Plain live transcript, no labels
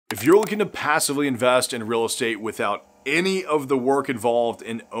If you're looking to passively invest in real estate without any of the work involved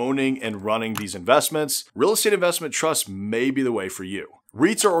in owning and running these investments, real estate investment trusts may be the way for you.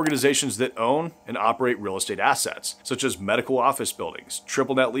 REITs are organizations that own and operate real estate assets, such as medical office buildings,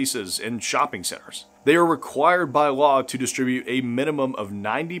 triple net leases, and shopping centers. They are required by law to distribute a minimum of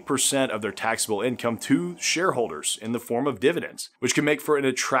 90% of their taxable income to shareholders in the form of dividends, which can make for an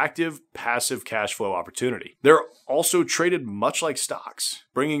attractive passive cash flow opportunity. They're also traded much like stocks,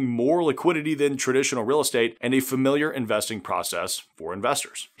 bringing more liquidity than traditional real estate and a familiar investing process for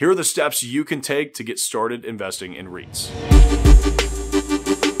investors. Here are the steps you can take to get started investing in REITs.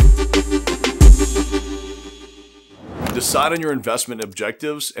 Decide on your investment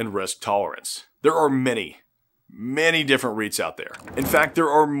objectives and risk tolerance. There are many different REITs out there. In fact, there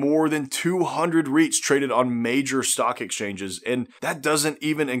are more than 200 REITs traded on major stock exchanges, and that doesn't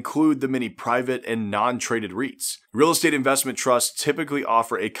even include the many private and non-traded REITs. Real estate investment trusts typically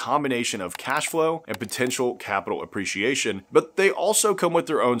offer a combination of cash flow and potential capital appreciation, but they also come with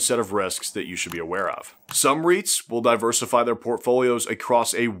their own set of risks that you should be aware of. Some REITs will diversify their portfolios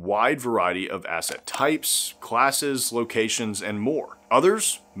across a wide variety of asset types, classes, locations, and more.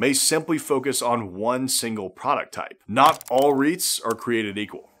 Others may simply focus on one single product type. Not all REITs are created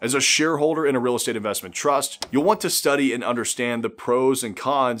equal. As a shareholder in a real estate investment trust, you'll want to study and understand the pros and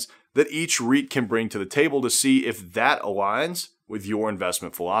cons that each REIT can bring to the table to see if that aligns with your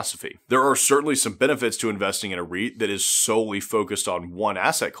investment philosophy. There are certainly some benefits to investing in a REIT that is solely focused on one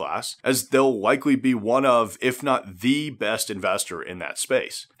asset class, as they'll likely be one of, if not the best investor in that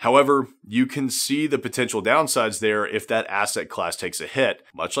space. However, you can see the potential downsides there if that asset class takes a hit,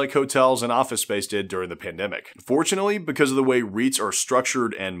 much like hotels and office space did during the pandemic. Fortunately, because of the way REITs are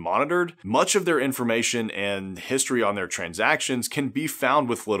structured and monitored, much of their information and history on their transactions can be found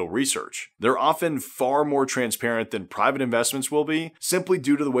with little research. They're often far more transparent than private investments will be, simply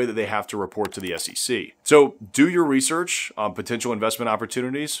due to the way that they have to report to the SEC. So do your research on potential investment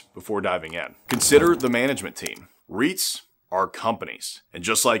opportunities before diving in. Consider the management team. REITs are companies. And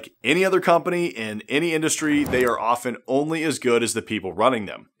just like any other company in any industry, they are often only as good as the people running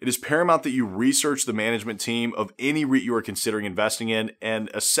them. It is paramount that you research the management team of any REIT you are considering investing in and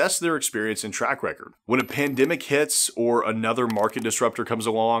assess their experience and track record. When a pandemic hits or another market disruptor comes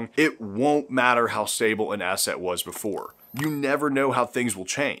along, it won't matter how stable an asset was before. You never know how things will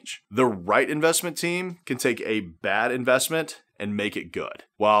change. The right investment team can take a bad investment and make it good,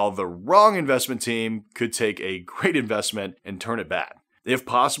 while the wrong investment team could take a great investment and turn it bad. If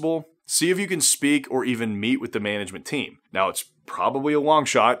possible, see if you can speak or even meet with the management team. Now, it's probably a long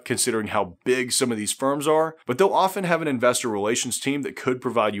shot considering how big some of these firms are, but they'll often have an investor relations team that could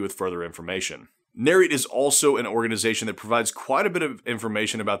provide you with further information. REIT is also an organization that provides quite a bit of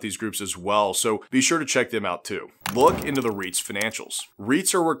information about these groups as well, so be sure to check them out too. Look into the REIT's financials.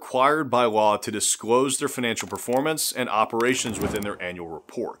 REITs are required by law to disclose their financial performance and operations within their annual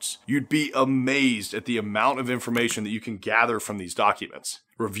reports. You'd be amazed at the amount of information that you can gather from these documents.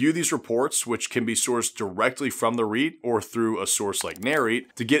 Review these reports, which can be sourced directly from the REIT or through a source like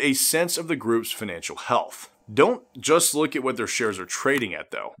REIT, to get a sense of the group's financial health. Don't just look at what their shares are trading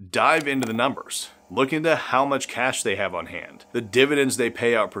at though. Dive into the numbers. Look into how much cash they have on hand, the dividends they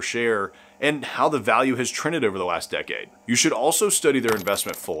pay out per share, and how the value has trended over the last decade. You should also study their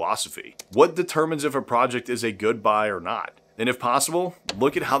investment philosophy. What determines if a project is a good buy or not? And if possible,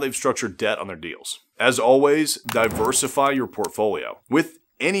 look at how they've structured debt on their deals. As always, diversify your portfolio. With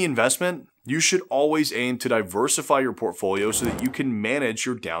any investment, you should always aim to diversify your portfolio so that you can manage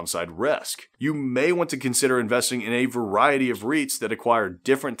your downside risk. You may want to consider investing in a variety of REITs that acquire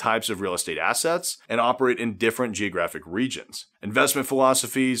different types of real estate assets and operate in different geographic regions. Investment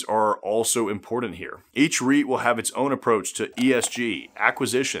philosophies are also important here. Each REIT will have its own approach to ESG,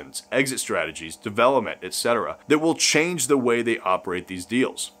 acquisitions, exit strategies, development, etc. that will change the way they operate these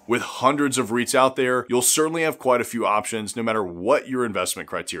deals. With hundreds of REITs out there, you'll certainly have quite a few options no matter what your investment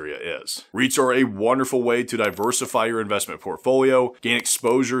criteria is. REITs are a wonderful way to diversify your investment portfolio, gain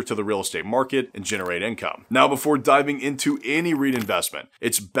exposure to the real estate market, and generate income. Now, before diving into any REIT investment,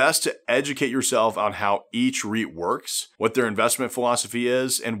 it's best to educate yourself on how each REIT works, what their investment philosophy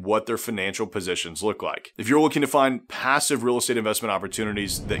is, and what their financial positions look like. If you're looking to find passive real estate investment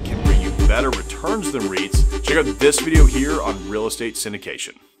opportunities that can bring you better returns than REITs, check out this video here on real estate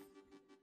syndication.